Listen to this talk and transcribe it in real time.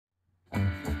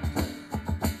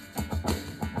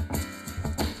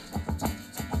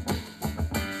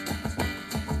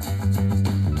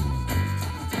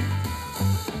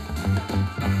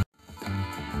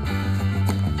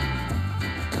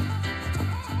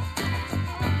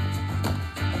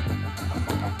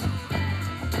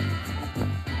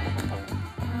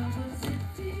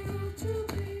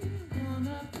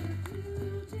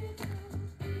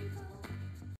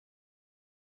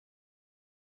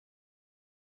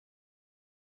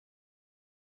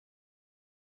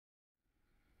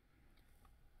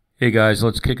Hey guys,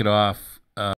 let's kick it off.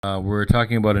 We're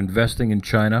talking about investing in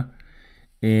China,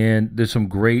 and there's some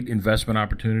great investment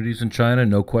opportunities in China,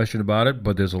 no question about it,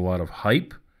 but there's a lot of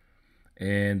hype,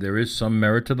 and there is some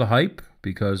merit to the hype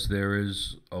because there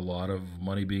is a lot of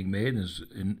money being made and there's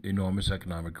enormous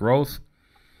economic growth.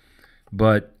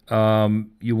 But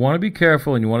you want to be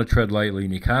careful and you want to tread lightly,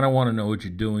 and you kind of want to know what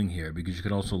you're doing here because you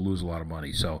can also lose a lot of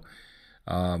money. So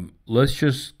let's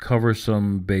just cover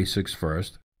some basics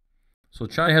first. So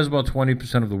China has about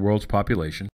 20% of the world's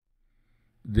population.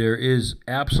 There is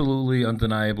absolutely,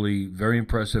 undeniably, very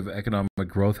impressive economic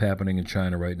growth happening in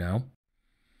China right now.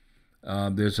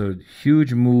 There's a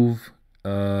huge move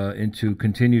into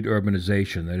continued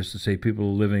urbanization. That is to say, people are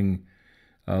living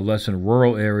less in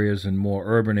rural areas and more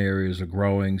urban areas are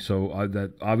growing. So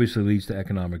that obviously leads to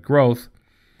economic growth.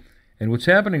 And what's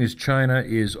happening is China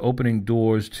is opening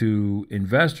doors to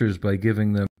investors by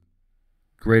giving them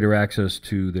greater access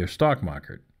to their stock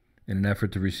market in an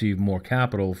effort to receive more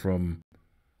capital from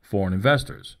foreign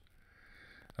investors.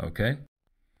 Okay?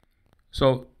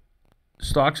 So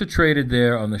stocks are traded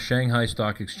there on the Shanghai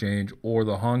Stock Exchange or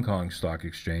the Hong Kong Stock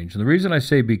Exchange. And the reason I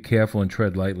say be careful and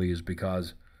tread lightly is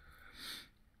because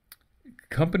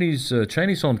companies,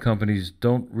 Chinese-owned companies,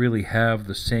 don't really have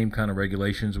the same kind of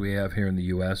regulations we have here in the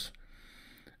U.S.,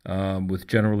 with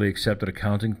generally accepted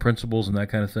accounting principles and that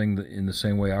kind of thing, in the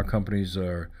same way our companies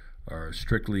are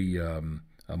strictly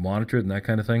monitored and that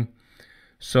kind of thing.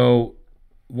 So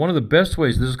one of the best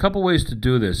ways, there's a couple ways to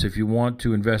do this. If you want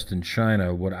to invest in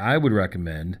China, what I would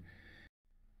recommend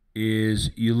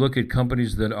is you look at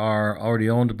companies that are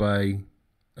already owned by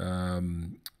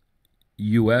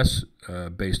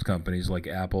U.S.-based companies like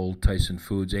Apple, Tyson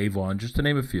Foods, Avon, just to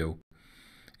name a few.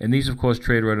 And these, of course,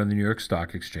 trade right on the New York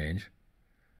Stock Exchange.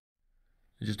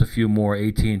 Just a few more: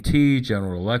 AT&T,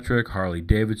 General Electric, Harley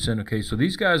Davidson. Okay, so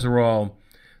these guys are all,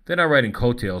 they're not riding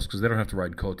coattails because they don't have to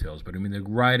ride coattails, but I mean they're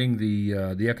riding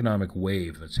the economic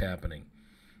wave that's happening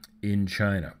in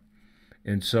China.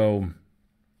 And so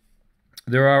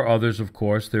there are others, of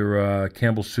course.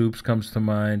 Campbell Soups comes to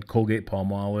mind,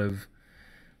 Colgate-Palmolive,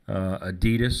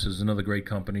 Adidas is another great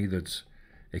company that's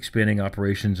expanding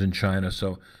operations in China.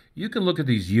 So you can look at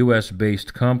these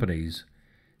U.S.-based companies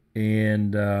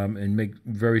and make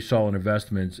very solid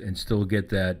investments and still get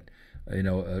that,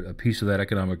 a piece of that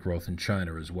economic growth in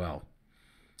China as well.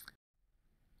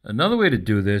 Another way to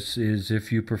do this is if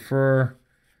you prefer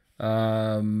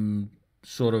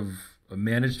sort of a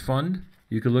managed fund,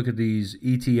 you could look at these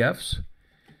ETFs.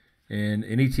 And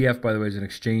an ETF, by the way, is an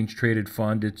exchange-traded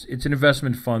fund. It's an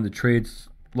investment fund that trades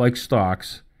like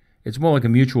stocks. It's more like a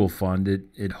mutual fund.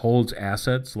 It holds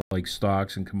assets like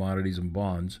stocks and commodities and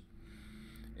bonds.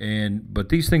 But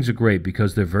these things are great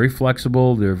because they're very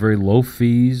flexible, they're very low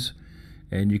fees,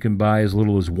 and you can buy as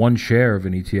little as one share of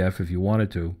an ETF if you wanted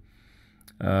to,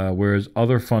 whereas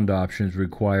other fund options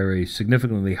require a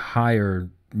significantly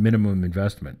higher minimum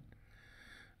investment.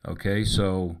 Okay,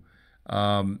 so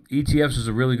ETFs is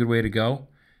a really good way to go.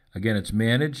 Again, it's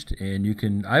managed,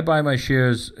 and I buy my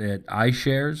shares at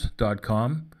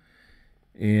iShares.com.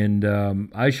 And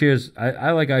iShares,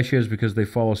 I like iShares because they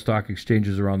follow stock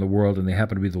exchanges around the world, and they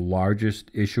happen to be the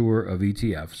largest issuer of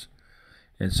ETFs.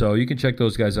 And so you can check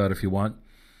those guys out if you want.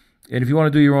 And if you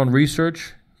want to do your own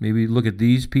research, maybe look at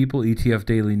these people,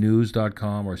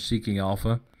 etfdailynews.com or Seeking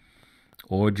Alpha,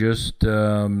 or just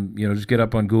get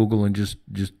up on Google and just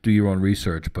do your own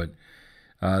research. But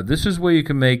this is where you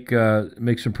can make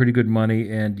some pretty good money,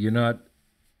 and you're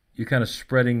kind of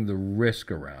spreading the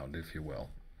risk around, if you will.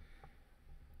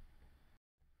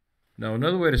 Now,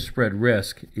 another way to spread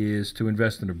risk is to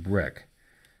invest in a brick.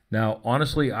 Now,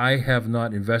 honestly, I have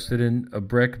not invested in a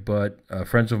brick, but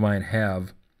friends of mine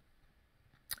have.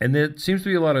 And there seems to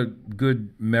be a lot of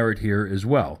good merit here as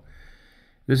well.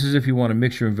 This is if you want to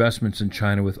mix your investments in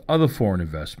China with other foreign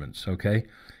investments, okay?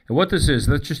 And what this is,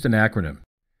 that's just an acronym.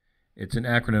 It's an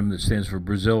acronym that stands for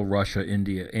Brazil, Russia,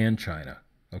 India, and China.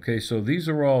 Okay, so these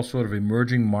are all sort of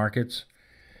emerging markets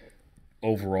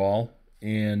overall.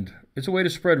 And it's a way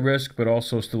to spread risk, but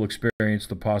also still experience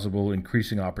the possible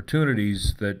increasing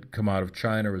opportunities that come out of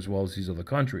China as well as these other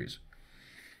countries.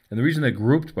 And the reason they're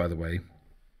grouped, by the way,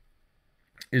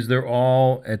 is they're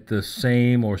all at the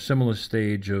same or similar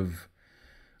stage of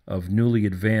newly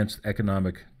advanced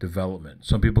economic development.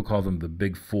 Some people call them the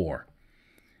Big Four.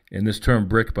 And this term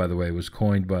BRIC, by the way, was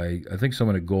coined by, I think,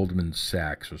 someone at Goldman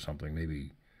Sachs or something,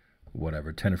 maybe,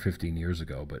 10 or 15 years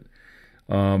ago.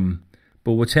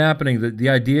 But what's happening, the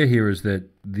idea here is that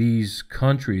these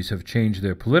countries have changed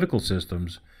their political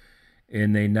systems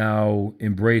and they now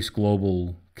embrace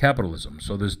global capitalism.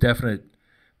 So there's definite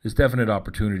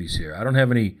opportunities here. I don't have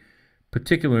any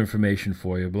particular information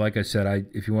for you. But like I said,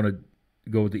 if you want to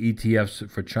go with the ETFs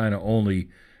for China only,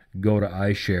 go to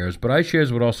iShares. But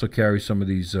iShares would also carry some of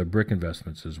these brick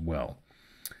investments as well.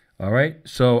 All right,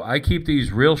 so I keep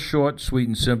these real short, sweet,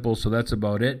 and simple, so that's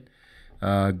about it.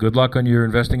 Good luck on your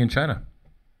investing in China.